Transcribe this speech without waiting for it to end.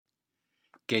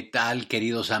¿Qué tal,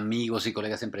 queridos amigos y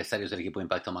colegas empresarios del equipo de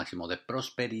Impacto Máximo de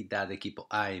Prosperidad, equipo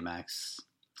IMAX?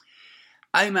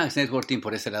 IMAX Network Team,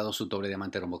 por este lado, su doble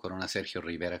diamante rombo corona, Sergio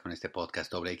Rivera, con este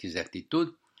podcast doble X de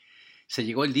actitud. Se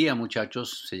llegó el día,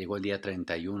 muchachos, se llegó el día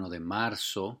 31 de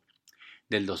marzo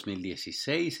del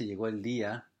 2016, se llegó el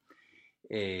día,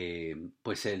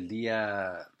 pues el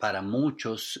día para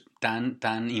muchos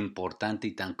tan importante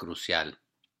y tan crucial.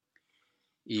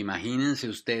 Imagínense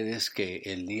ustedes que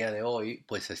el día de hoy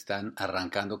pues están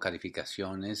arrancando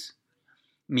calificaciones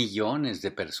millones de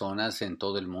personas en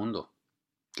todo el mundo.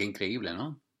 Qué increíble,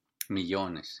 ¿no?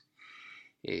 Millones.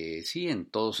 Sí, en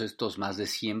todos estos más de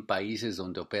 100 países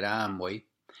donde opera Amway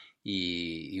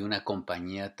y una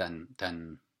compañía tan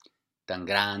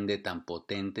grande, tan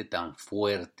potente, tan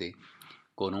fuerte,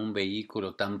 con un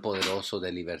vehículo tan poderoso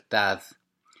de libertad.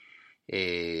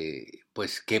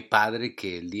 Pues qué padre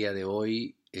que el día de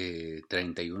hoy,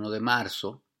 31 de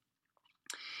marzo,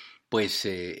 pues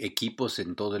equipos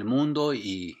en todo el mundo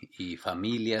y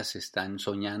familias están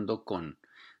soñando con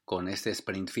este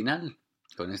sprint final,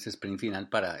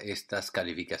 para estas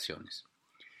calificaciones.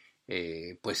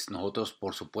 Pues nosotros,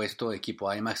 por supuesto,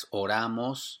 equipo IMAX,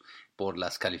 oramos por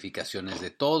las calificaciones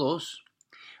de todos.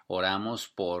 Oramos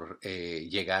por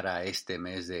llegar a este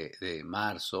mes de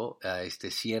marzo, a este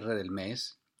cierre del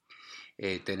mes.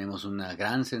 Tenemos una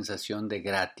gran sensación de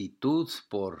gratitud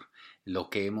por lo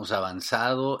que hemos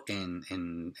avanzado en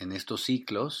estos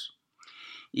ciclos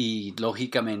y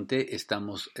lógicamente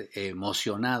estamos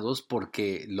emocionados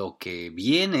porque lo que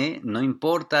viene, no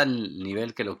importa el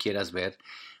nivel que lo quieras ver,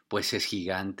 pues es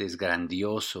gigante, es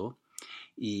grandioso.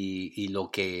 Y lo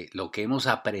que hemos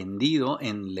aprendido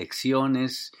en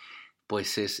lecciones,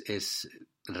 pues es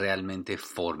realmente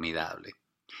formidable.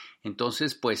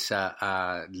 Entonces, pues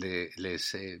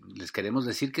les queremos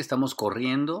decir que estamos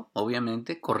corriendo,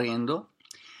 obviamente,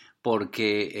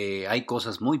 porque hay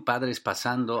cosas muy padres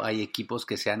pasando, hay equipos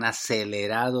que se han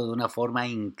acelerado de una forma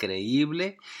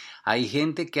increíble, hay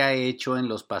gente que ha hecho en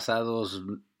las pasadas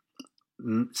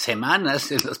semanas,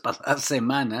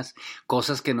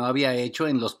 cosas que no había hecho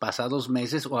en los pasados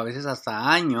meses o a veces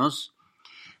hasta años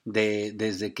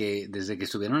desde que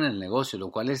estuvieron en el negocio, lo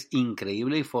cual es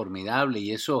increíble y formidable,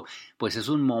 y eso pues es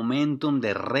un momentum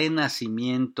de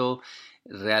renacimiento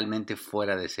realmente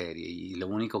fuera de serie, y lo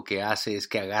único que hace es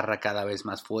que agarra cada vez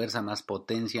más fuerza, más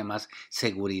potencia, más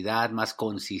seguridad, más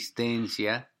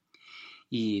consistencia.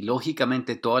 Y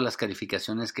lógicamente todas las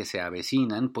calificaciones que se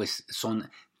avecinan pues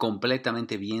son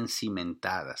completamente bien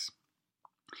cimentadas.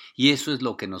 Y eso es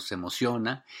lo que nos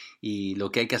emociona, y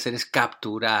lo que hay que hacer es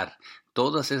capturar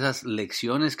todas esas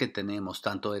lecciones que tenemos,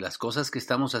 tanto de las cosas que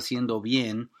estamos haciendo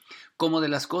bien como de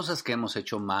las cosas que hemos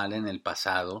hecho mal en el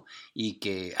pasado y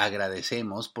que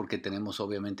agradecemos porque tenemos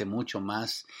obviamente mucho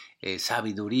más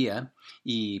sabiduría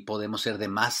y podemos ser de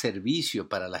más servicio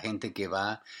para la gente que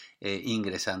va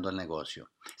ingresando al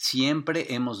negocio.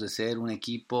 Siempre hemos de ser un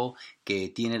equipo que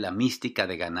tiene la mística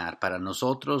de ganar. Para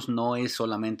nosotros no es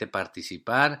solamente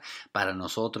participar, para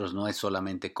nosotros no es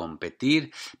solamente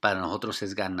competir, para nosotros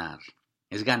es ganar.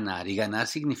 Es ganar, y ganar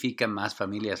significa más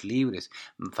familias libres,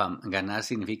 ganar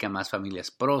significa más familias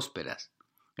prósperas,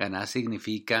 ganar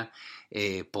significa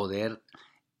poder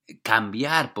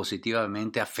cambiar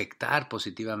positivamente, afectar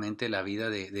positivamente la vida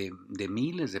de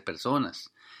miles de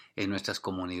personas en nuestras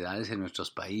comunidades, en nuestros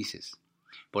países.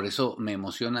 Por eso me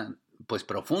emociona pues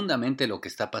profundamente lo que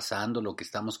está pasando, lo que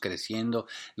estamos creciendo,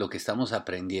 lo que estamos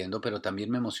aprendiendo, pero también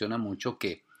me emociona mucho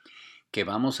que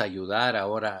vamos a ayudar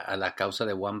ahora a la causa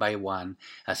de One by One,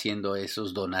 haciendo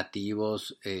esos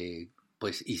donativos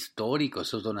pues históricos,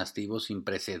 esos donativos sin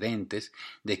precedentes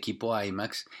de equipo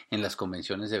IMAX en las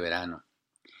convenciones de verano.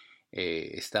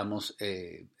 Estamos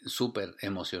súper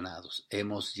emocionados.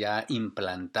 Hemos ya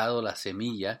implantado la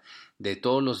semilla de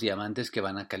todos los diamantes que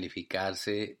van a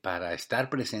calificarse para estar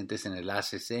presentes en el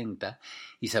A60,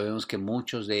 y sabemos que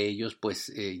muchos de ellos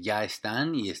pues ya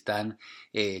están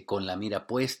con la mira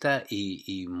puesta,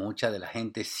 y mucha de la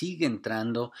gente sigue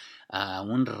entrando a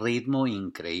un ritmo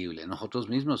increíble. Nosotros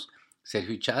mismos,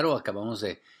 Sergio y Charo, acabamos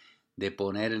de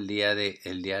poner el día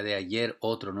de ayer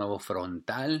otro nuevo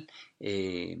frontal,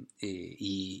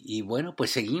 y bueno,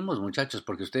 pues seguimos, muchachos,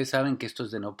 porque ustedes saben que esto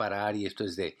es de no parar, y esto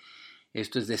es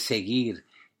de seguir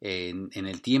en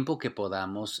el tiempo que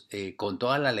podamos, con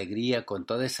toda la alegría, con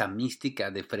toda esa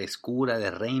mística de frescura, de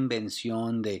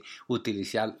reinvención, de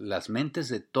utilizar las mentes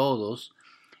de todos.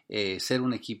 Ser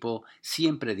un equipo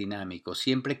siempre dinámico,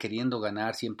 siempre queriendo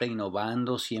ganar, siempre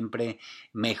innovando, siempre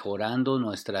mejorando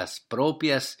nuestras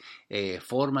propias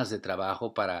formas de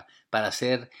trabajo para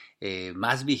ser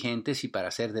más vigentes y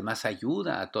para ser de más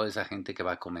ayuda a toda esa gente que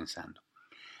va comenzando.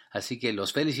 Así que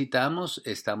los felicitamos,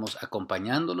 estamos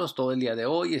acompañándolos todo el día de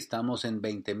hoy, estamos en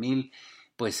 20,000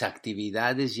 pues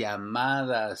actividades,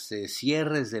 llamadas,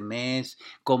 cierres de mes,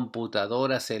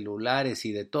 computadoras, celulares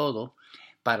y de todo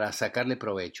para sacarle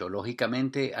provecho.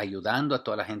 Lógicamente ayudando a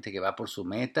toda la gente que va por su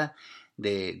meta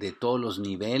de todos los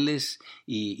niveles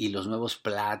y los nuevos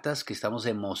platas, que estamos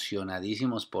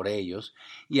emocionadísimos por ellos,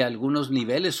 y algunos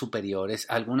niveles superiores,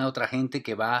 alguna otra gente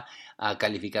que va a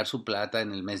calificar su plata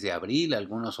en el mes de abril,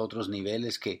 algunos otros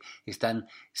niveles que están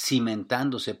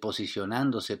cimentándose,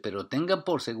 posicionándose, pero tengan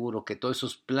por seguro que todos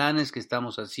esos planes que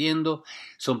estamos haciendo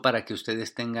son para que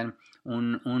ustedes tengan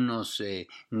unos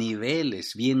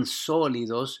niveles bien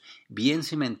sólidos, bien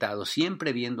cimentados,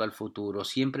 siempre viendo al futuro,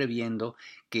 siempre viendo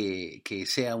que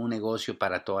sea un negocio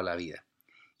para toda la vida.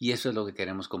 Y eso es lo que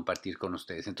queremos compartir con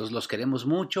ustedes. Entonces los queremos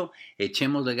mucho,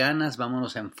 echémosle ganas,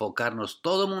 vámonos a enfocarnos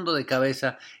todo mundo de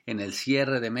cabeza en el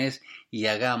cierre de mes y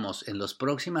hagamos en las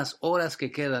próximas horas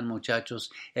que quedan,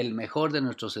 muchachos, el mejor de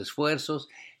nuestros esfuerzos,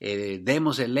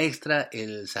 demos el extra,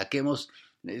 saquemos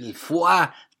el foie,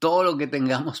 todo lo que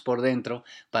tengamos por dentro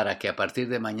para que a partir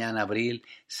de mañana, abril,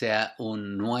 sea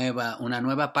una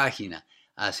nueva página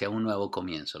hacia un nuevo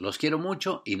comienzo. Los quiero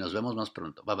mucho y nos vemos más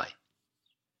pronto. Bye bye.